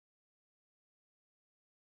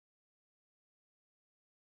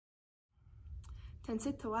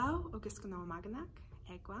Tensitawau Ogiskanoamaganak,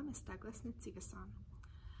 Egwa Miss Douglas Nitsigasan.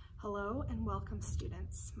 Hello and welcome,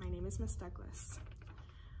 students. My name is Miss Douglas.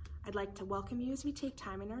 I'd like to welcome you as we take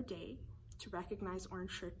time in our day to recognize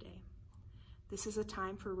Orange Shirt Day. This is a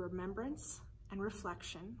time for remembrance and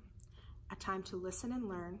reflection, a time to listen and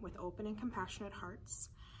learn with open and compassionate hearts,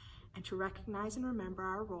 and to recognize and remember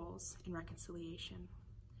our roles in reconciliation.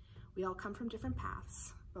 We all come from different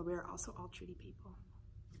paths, but we are also all treaty people.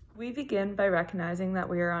 We begin by recognizing that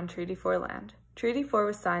we are on Treaty 4 land. Treaty 4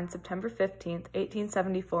 was signed September 15,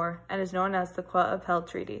 1874, and is known as the Qu'Appelle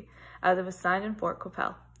Treaty, as it was signed in Fort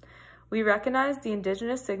Qu'Appelle. We recognize the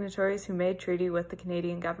Indigenous signatories who made treaty with the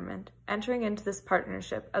Canadian government, entering into this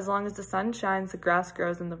partnership as long as the sun shines, the grass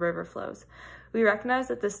grows, and the river flows. We recognize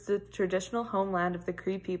that this is the traditional homeland of the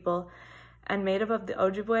Cree people and made up of the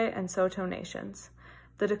Ojibwe and Saulteaux nations,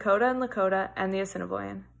 the Dakota and Lakota, and the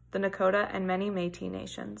Assiniboine, the Nakota, and many Métis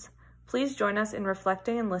nations. Please join us in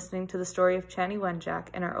reflecting and listening to the story of Chani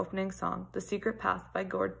Wenjack in our opening song, The Secret Path by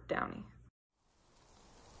Gord, Downie.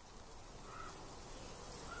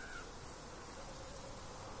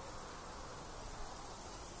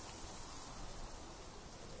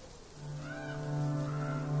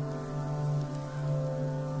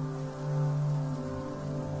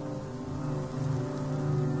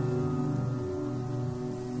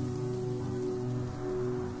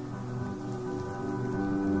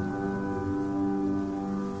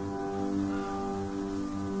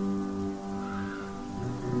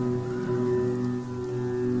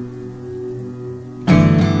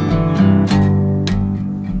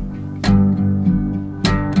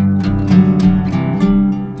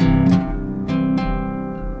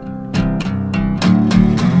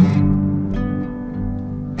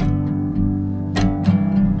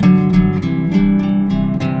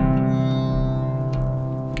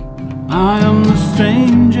 I am the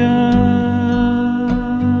stranger.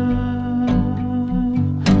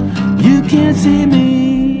 You can't see me.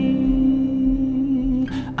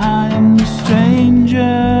 I am the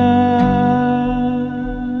stranger.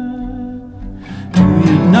 Do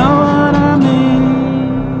you know what I mean?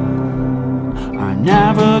 I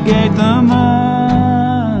navigate the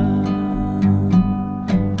mud.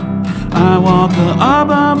 I walk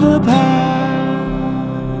above the path,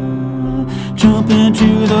 jump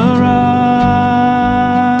into the right.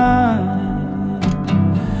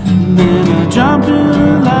 Then I jump to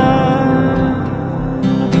the left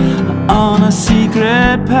on a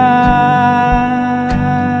secret path,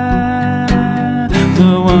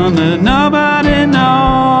 the one that nobody knows,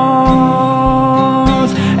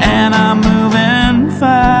 and I'm moving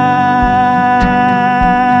fast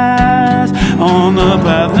on the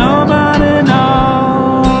path nobody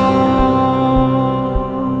knows.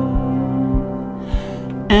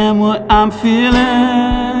 And what I'm feeling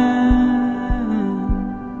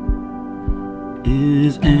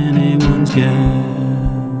is anyone's guess.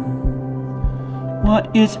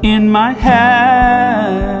 What is in my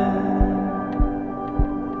head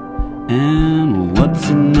and what's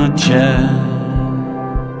in my chest?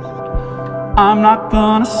 I'm not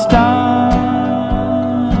gonna stop.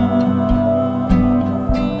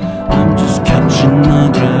 I'm just catching my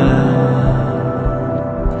breath.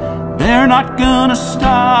 They're not gonna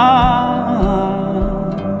stop.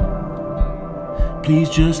 Please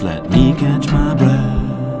just let me catch my breath.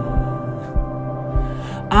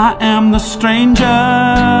 I am the stranger.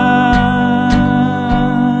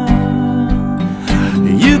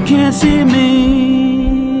 You can't see me.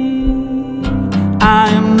 I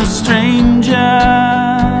am the stranger.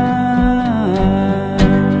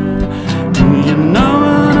 Do you know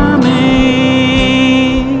what I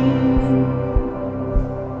mean?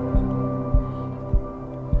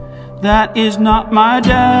 That is not my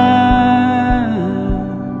dad.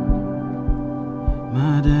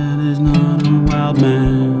 My dad is not a wild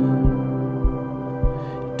man.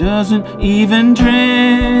 He doesn't even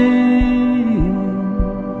drink.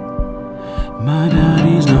 My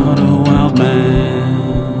daddy's not a wild man.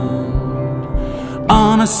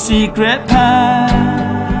 On a secret path,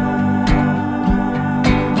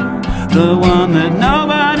 the one that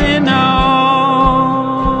nobody knows,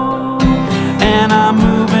 and I'm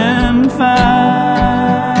moving fast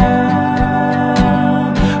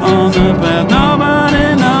on the path nobody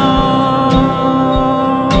knows.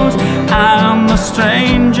 I'm the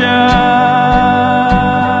stranger.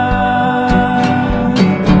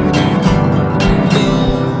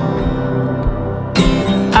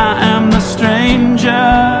 I am the stranger.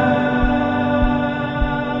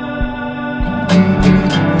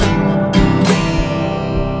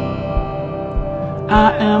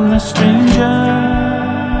 I am the stranger.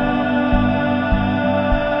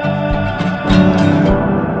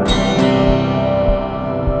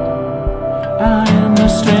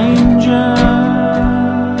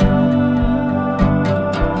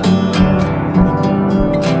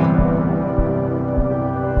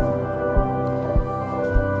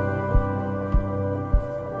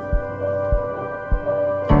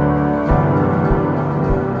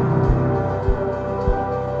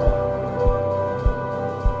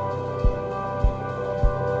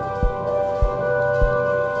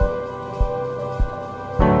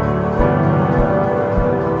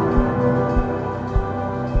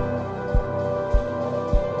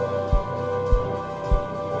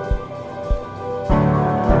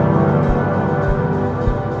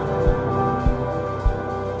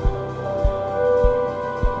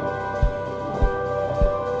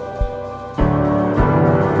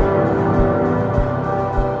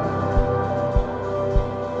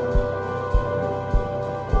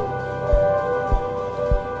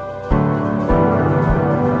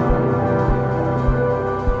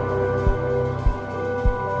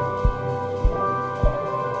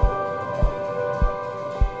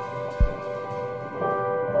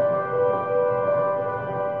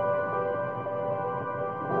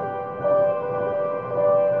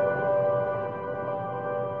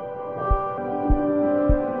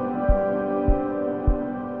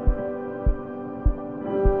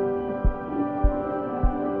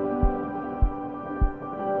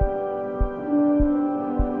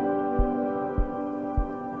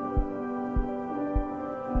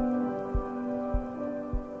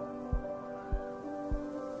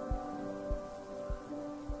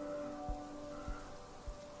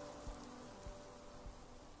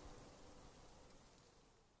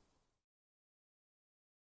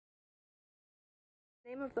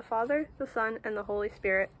 In the name of the Father, the Son, and the Holy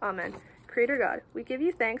Spirit. Amen. Creator God, we give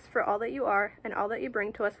you thanks for all that you are and all that you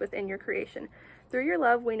bring to us within your creation. Through your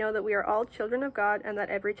love, we know that we are all children of God and that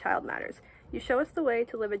every child matters. You show us the way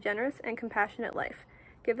to live a generous and compassionate life.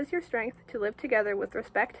 Give us your strength to live together with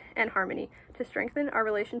respect and harmony, to strengthen our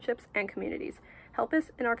relationships and communities. Help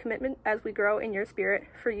us in our commitment as we grow in your spirit,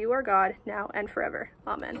 for you are God, now and forever.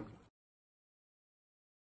 Amen.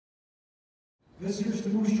 Visitors to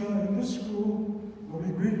Moose Jaw in this school will be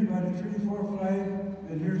greeted by the Treaty 4 flag,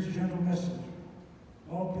 and here's a gentle message.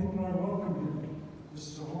 All people are welcome here. This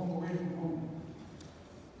is a home away from home.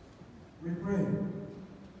 We pray.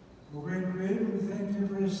 O great Creator, we thank you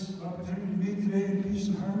for this opportunity to meet today in peace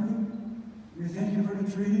and harmony. We thank you for the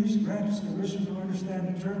treaties. Grant us the wisdom to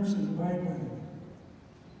understand the terms and abide by them.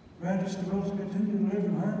 Grant us the will to continue to live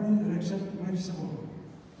in harmony and accept the beliefs of all.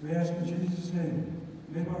 We ask in Jesus' name.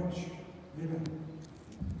 May march. Amen.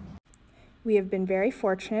 We have been very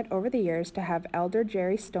fortunate over the years to have Elder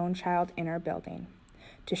Jerry Stonechild in our building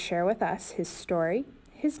to share with us his story,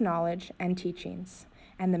 his knowledge and teachings,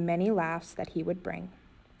 and the many laughs that he would bring.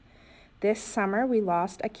 This summer, we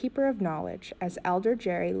lost a keeper of knowledge as Elder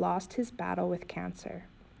Jerry lost his battle with cancer.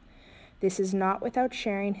 This is not without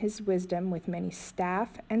sharing his wisdom with many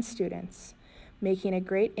staff and students, making a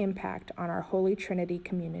great impact on our Holy Trinity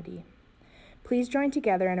community. Please join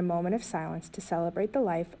together in a moment of silence to celebrate the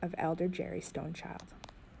life of Elder Jerry Stonechild.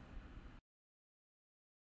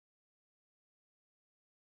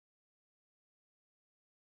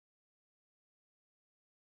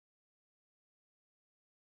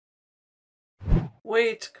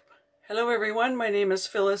 Wait. Hello everyone, my name is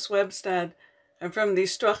Phyllis Webstad. I'm from the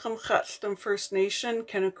Strachan First Nation,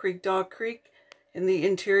 Kennew Creek Dog Creek, in the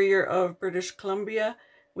interior of British Columbia.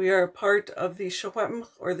 We are part of the Shawapmach,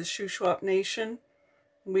 or the Shuswap Nation.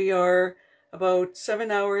 We are about 7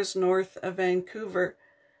 hours north of Vancouver.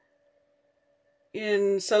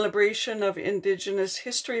 In celebration of Indigenous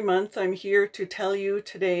History Month, I'm here to tell you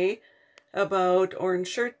today about Orange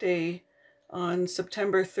Shirt Day on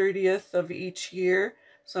September 30th of each year.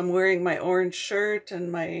 So I'm wearing my orange shirt and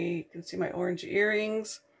you can see my orange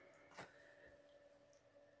earrings.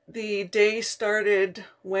 The day started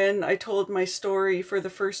when I told my story for the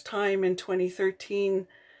first time in 2013,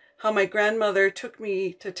 how my grandmother took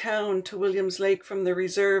me to town to Williams Lake from the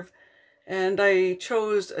reserve, and I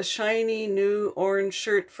chose a shiny new orange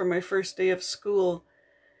shirt for my first day of school.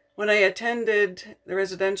 When I attended the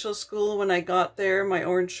residential school, when I got there, my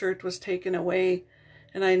orange shirt was taken away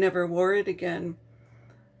and I never wore it again.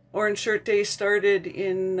 Orange Shirt Day started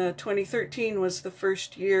in 2013 was the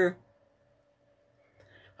first year.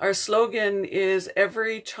 Our slogan is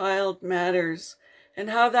 "Every Child Matters." And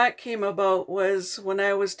how that came about was when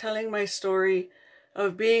I was telling my story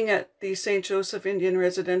of being at the St. Joseph Indian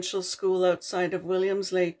Residential School outside of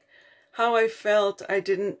Williams Lake, how I felt I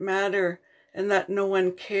didn't matter and that no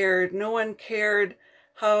one cared. No one cared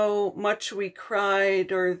how much we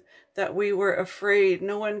cried or that we were afraid.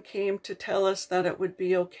 No one came to tell us that it would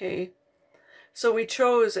be okay. So we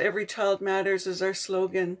chose "Every Child Matters" as our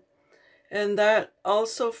slogan. And that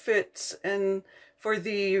also fits and for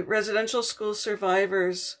the residential school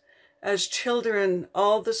survivors as children,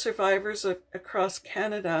 all the survivors across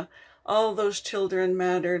Canada, all those children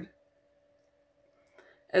mattered,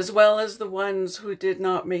 as well as the ones who did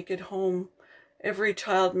not make it home. Every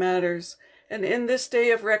child matters. And in this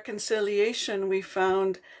day of reconciliation, we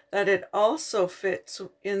found that it also fits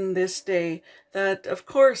in this day, that of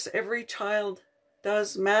course every child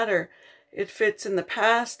does matter. It fits in the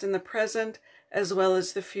past, in the present, as well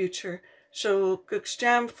as the future. So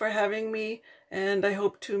Gukshjam for having me, and I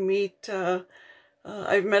hope to meet,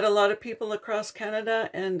 I've met a lot of people across Canada,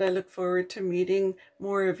 and I look forward to meeting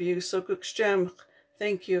more of you. So Gukshjam,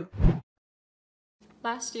 thank you.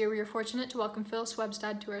 Last year, we were fortunate to welcome Phyllis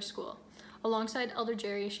Webstad to our school. Alongside Elder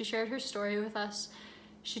Jerry, she shared her story with us.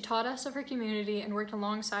 She taught us of her community and worked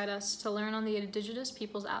alongside us to learn on the Indigenous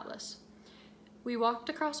Peoples Atlas. We walked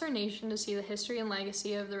across our nation to see the history and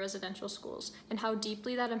legacy of the residential schools and how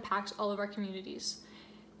deeply that impacts all of our communities.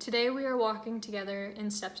 Today, we are walking together in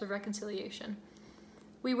steps of reconciliation.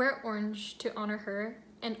 We wear orange to honor her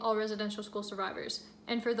and all residential school survivors,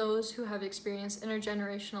 and for those who have experienced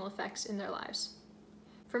intergenerational effects in their lives.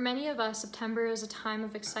 For many of us, September is a time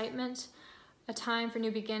of excitement, a time for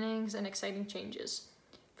new beginnings and exciting changes.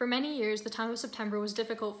 For many years, the time of September was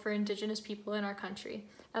difficult for Indigenous people in our country,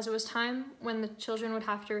 as it was time when the children would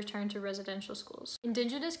have to return to residential schools.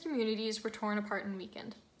 Indigenous communities were torn apart and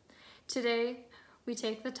weakened. Today, we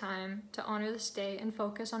take the time to honor this day and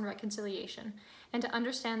focus on reconciliation, and to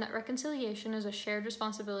understand that reconciliation is a shared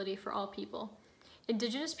responsibility for all people.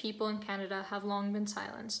 Indigenous people in Canada have long been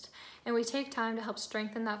silenced, and we take time to help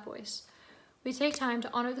strengthen that voice. We take time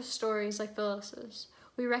to honor the stories like Phyllis's.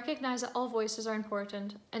 We recognize that all voices are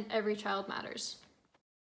important and every child matters.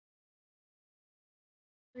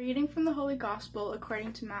 Reading from the Holy Gospel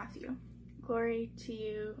according to Matthew. Glory to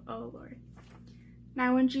you, O Lord.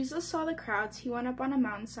 Now when Jesus saw the crowds, he went up on a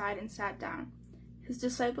mountainside and sat down. His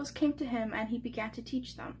disciples came to him, and he began to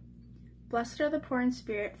teach them. Blessed are the poor in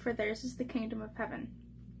spirit, for theirs is the kingdom of heaven.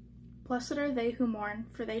 Blessed are they who mourn,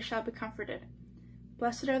 for they shall be comforted.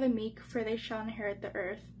 Blessed are the meek, for they shall inherit the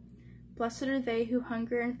earth. Blessed are they who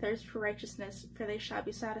hunger and thirst for righteousness, for they shall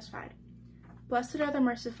be satisfied. Blessed are the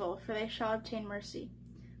merciful, for they shall obtain mercy.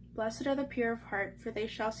 Blessed are the pure of heart, for they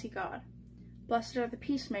shall see God. Blessed are the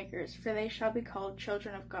peacemakers, for they shall be called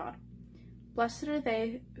children of God. Blessed are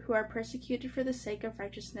they who are persecuted for the sake of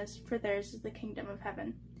righteousness, for theirs is the kingdom of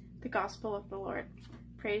heaven. The Gospel of the Lord.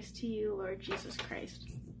 Praise to you, Lord Jesus Christ.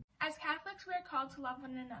 As Catholics, we are called to love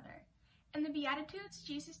one another. In the Beatitudes,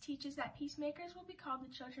 Jesus teaches that peacemakers will be called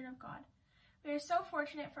the children of God. We are so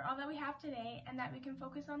fortunate for all that we have today and that we can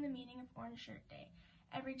focus on the meaning of Orange Shirt Day.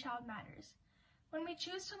 Every child matters. When we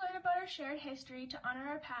choose to learn about our shared history, to honor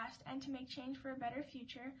our past, and to make change for a better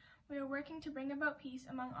future, we are working to bring about peace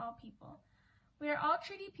among all people. We are all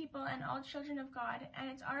treaty people and all children of God, and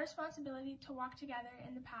it's our responsibility to walk together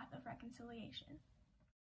in the path of reconciliation.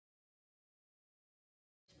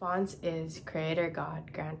 Response is, Creator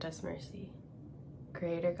God, grant us mercy.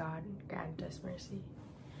 Creator God, grant us mercy.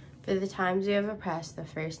 For the times you have oppressed the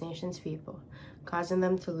First Nations people, causing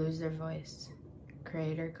them to lose their voice.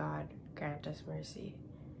 Creator God, grant us mercy.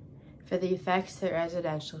 For the effects that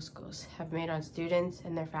residential schools have made on students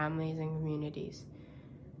and their families and communities.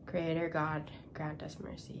 Creator God, grant us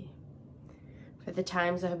mercy. For the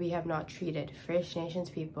times that we have not treated First Nations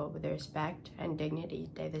people with the respect and dignity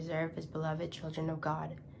they deserve as beloved children of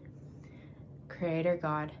God. Creator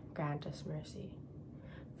God, grant us mercy.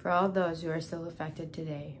 For all those who are still affected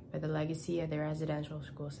today by the legacy of the residential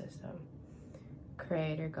school system.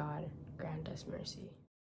 Creator God, grant us mercy.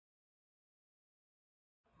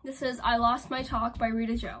 This is I Lost My Talk by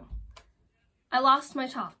Rita Jo. I lost my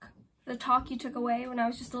talk. The talk you took away when I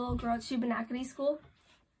was just a little girl at Shubenacadie School.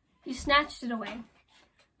 You snatched it away.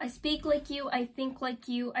 I speak like you, I think like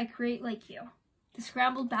you, I create like you. The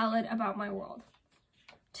scrambled ballad about my world.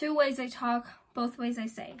 2 ways I talk, both ways I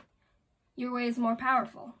say. Your way is more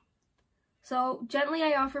powerful. So gently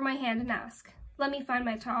I offer my hand and ask, let me find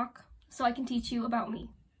my talk so I can teach you about me.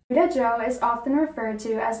 Rita Jo is often referred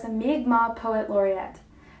to as the Mi'kmaq Poet Laureate.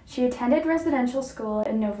 She attended residential school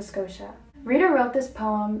in Nova Scotia. Rita wrote this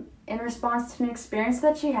poem in response to an experience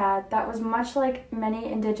that she had that was much like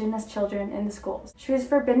many Indigenous children in the schools. She was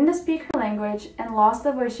forbidden to speak her language and lost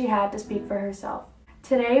the voice she had to speak for herself.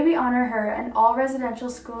 Today we honor her and all residential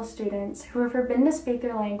school students who were forbidden to speak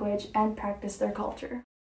their language and practice their culture.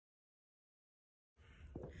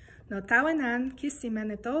 No tawanan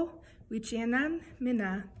kisimanito, wichianan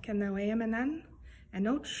mina kanawayamanan,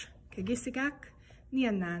 anoch kagisigak,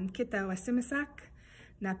 nianan kitawasimisak,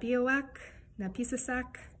 napiawak,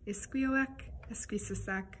 napisasak, isquiawak,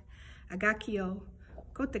 esquisasak, agakio,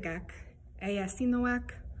 kotagak,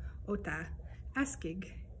 ayasinoak, ota,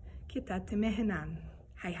 askig, kita temehinan.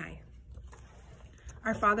 Hi.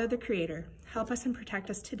 Our Father, the Creator, help us and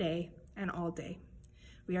protect us today and all day.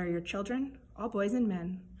 We are your children, all boys and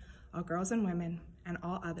men, all girls and women, and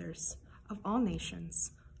all others, of all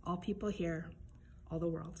nations, all people here, all the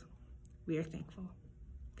world. We are thankful.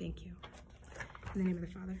 Thank you. In the name of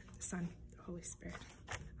the Father, the Son, the Holy Spirit.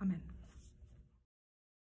 Amen.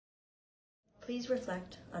 Please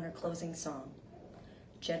reflect on our closing song,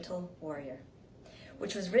 Gentle Warrior,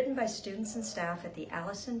 which was written by students and staff at the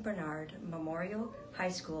Alison Bernard Memorial High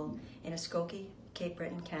School in Muskoka, Cape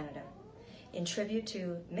Breton, Canada, in tribute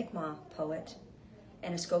to Mi'kmaq poet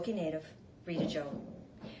and Muskoka native Rita Jo.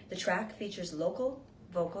 The track features local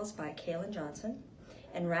vocals by Kalolin Johnson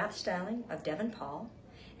and rap styling of Devon Paul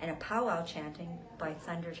and a powwow chanting by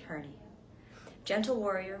Thunder Herney. Gentle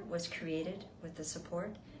Warrior was created with the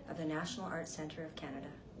support of the National Arts Centre of Canada.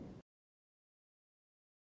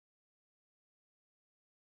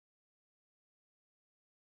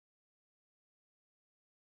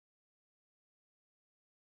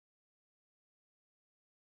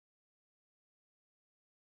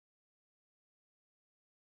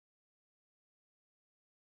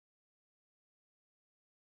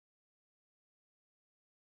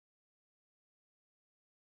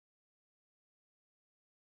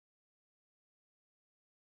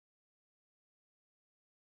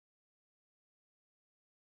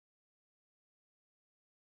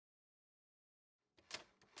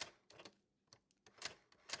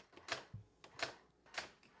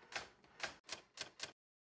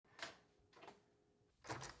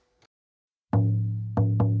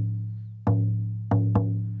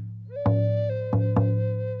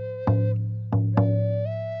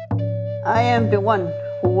 I am the one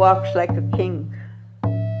who walks like a king.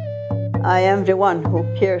 I am the one who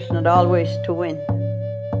cares not always to win.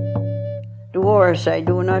 The wars I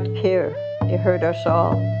do not care, they hurt us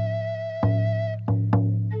all.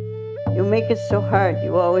 You make it so hard,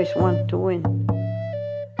 you always want to win.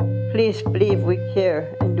 Please believe we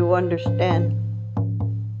care and do understand.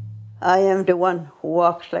 I am the one who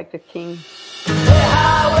walks like a king.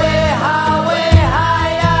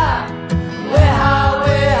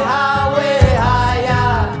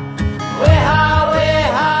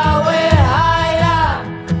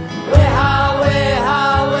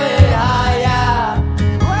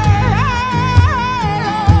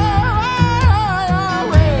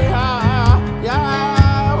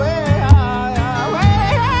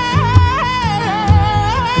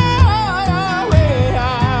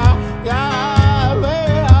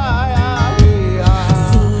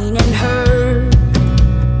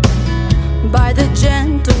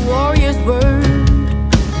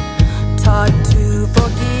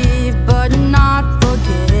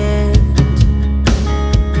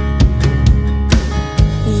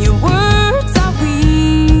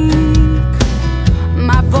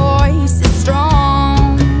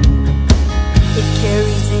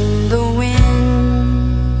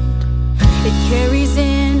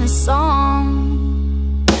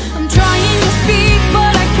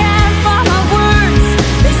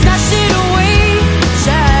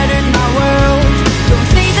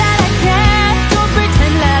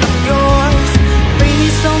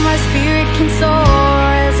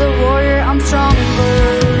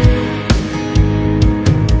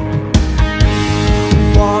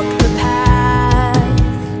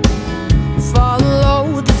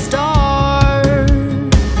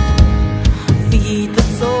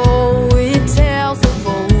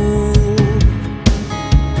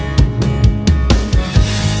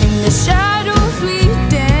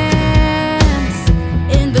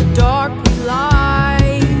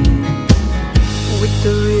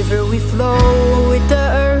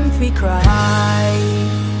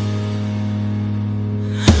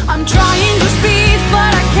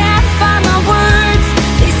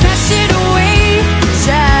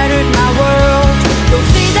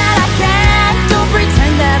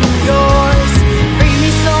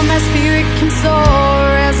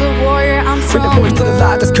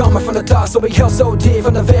 So we held so deep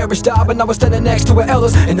from the very start. When I was standing next to our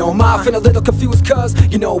elders, and oh my, feeling a little confused, cause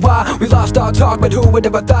you know why? We lost our talk, but who would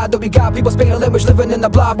ever thought that we got people speaking a language living in the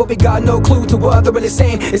block, but we got no clue to what they're really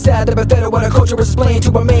saying. It's sad that pathetic what our culture was explained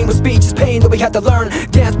to remain with speech is pain that we had to learn.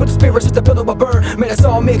 Dance with the spirits just to build up a burn. Man, it's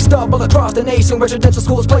all mixed up all across the nation. Residential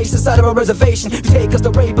schools placed inside of a reservation. You take us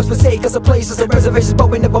to rape us, forsake us to places and reservations, but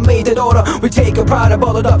we never made it order. We take a pride and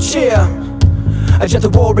ball it up, cheer. A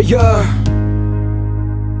gentle warrior.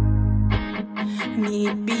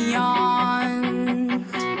 Meet beyond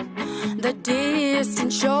the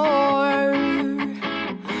distant shore,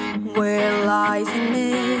 where lies and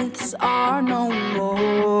myths are no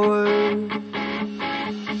more.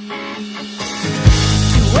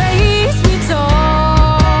 Two ways we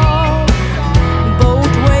talk,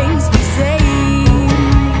 both ways we say.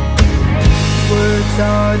 Words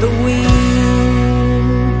are the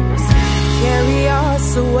wings, carry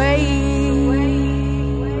us away.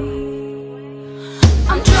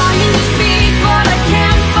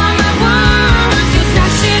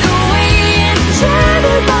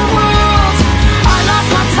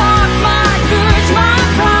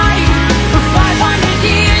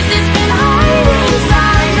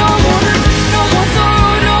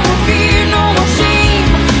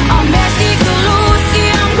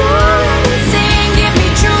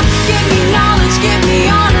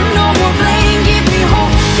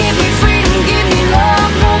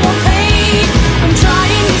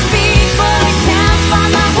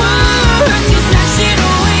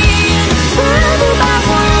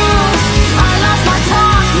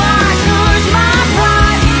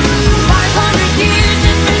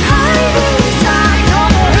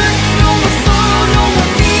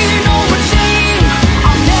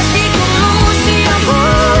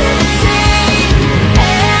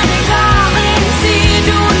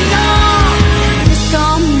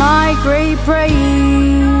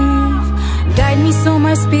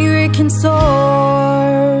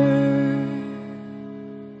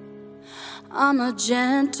 I'm a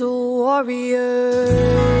gentle warrior.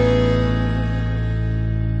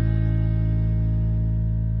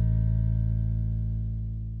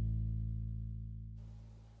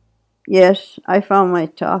 Yes, I found my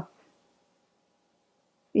talk.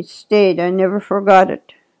 It stayed, I never forgot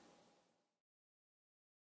it.